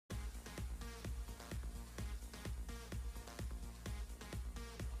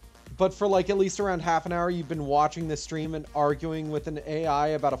but for like at least around half an hour, you've been watching this stream and arguing with an AI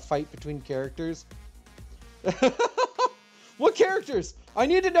about a fight between characters. What characters? I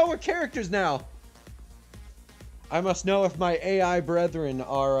need to know what characters now. I must know if my AI brethren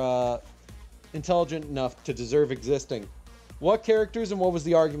are intelligent enough to deserve existing. What characters and what was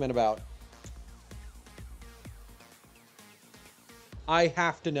the argument about? I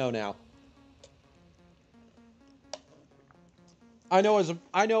have to know now. I know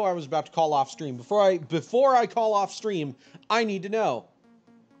I was about to call off stream. Before I call off stream, I need to know.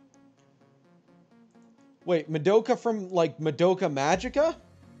 Wait, Madoka from like Madoka Magica?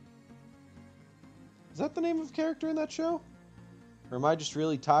 Is that the name of the character in that show? Or am I just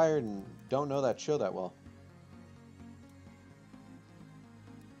really tired and don't know that show that well?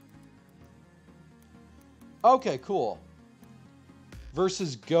 Okay, cool.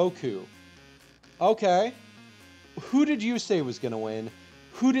 Versus Goku. Okay. Who did you say was going to win?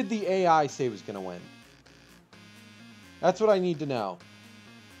 Who did the AI say was going to win? That's what I need to know.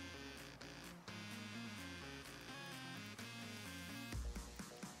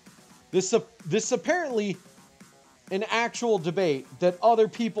 This is apparently an actual debate that other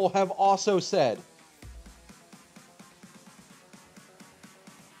people have also said.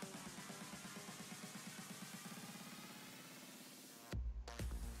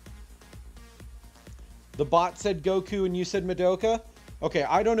 The bot said Goku and you said Madoka? Okay,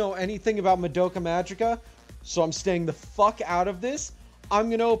 I don't know anything about Madoka Magica, so I'm staying the fuck out of this. I'm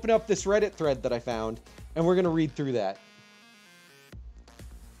going to open up this Reddit thread that I found, and we're going to read through that.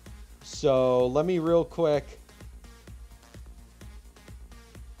 So, let me real quick...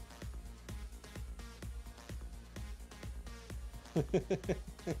 Let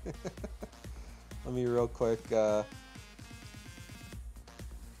me real quick...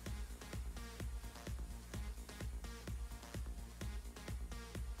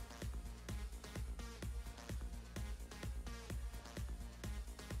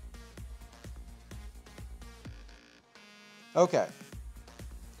 Okay.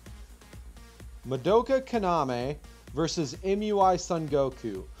 Madoka Kaname versus MUI Son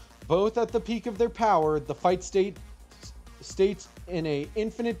Goku. Both at the peak of their power, the fight states in a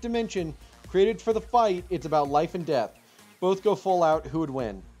infinite dimension created for the fight. It's about life and death. Both go full out. Who would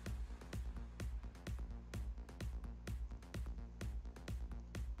win?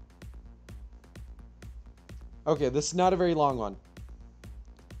 Okay, this is not a very long one.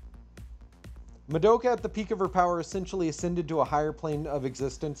 Madoka, at the peak of her power, essentially ascended to a higher plane of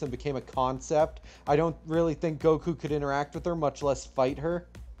existence and became a concept. I don't really think Goku could interact with her, much less fight her.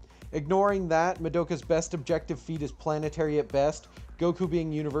 Ignoring that, Madoka's best objective feat is planetary at best. Goku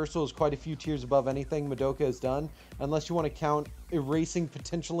being universal is quite a few tiers above anything Madoka has done, unless you want to count erasing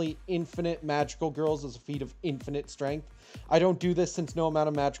potentially infinite magical girls as a feat of infinite strength. I don't do this since no amount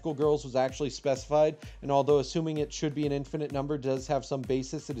of magical girls was actually specified, and although assuming it should be an infinite number does have some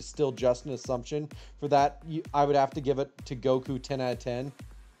basis, it is still just an assumption. For that, I would have to give it to Goku 10 out of 10.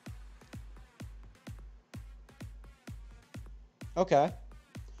 Okay.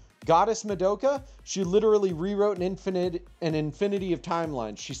 Goddess Madoka, she literally rewrote an infinity of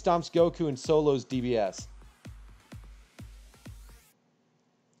timelines. She stomps Goku and solos DBS.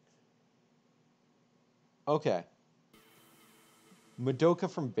 Okay. Madoka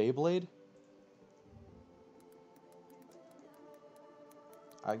from Beyblade?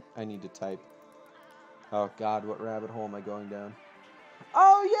 I need to type. Oh god, what rabbit hole am I going down?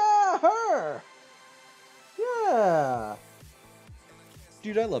 Oh yeah, her! Yeah!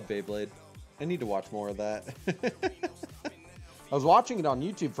 Dude, I love Beyblade. I need to watch more of that. I was watching it on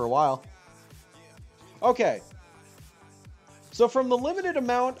YouTube for a while. Okay. So from the limited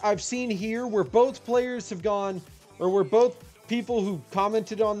amount I've seen here, where both players have gone, or where both people who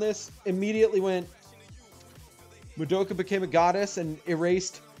commented on this immediately went, Madoka became a goddess and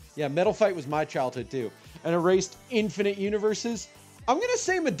erased, yeah, Metal Fight was my childhood too, and erased infinite universes. I'm going to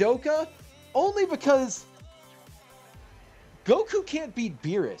say Madoka, only because Goku can't beat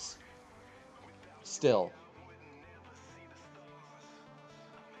Beerus. Still.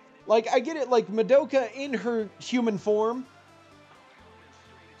 Like, I get it, like, Madoka in her human form,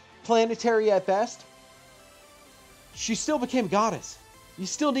 planetary at best, she still became a goddess. You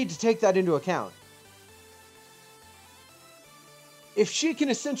still need to take that into account. If she can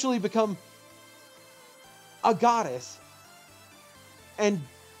essentially become a goddess and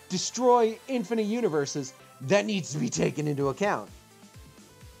destroy infinite universes, that needs to be taken into account.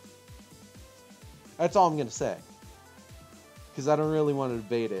 That's all I'm going to say. Because I don't really want to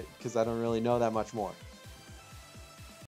debate it, because I don't really know that much more.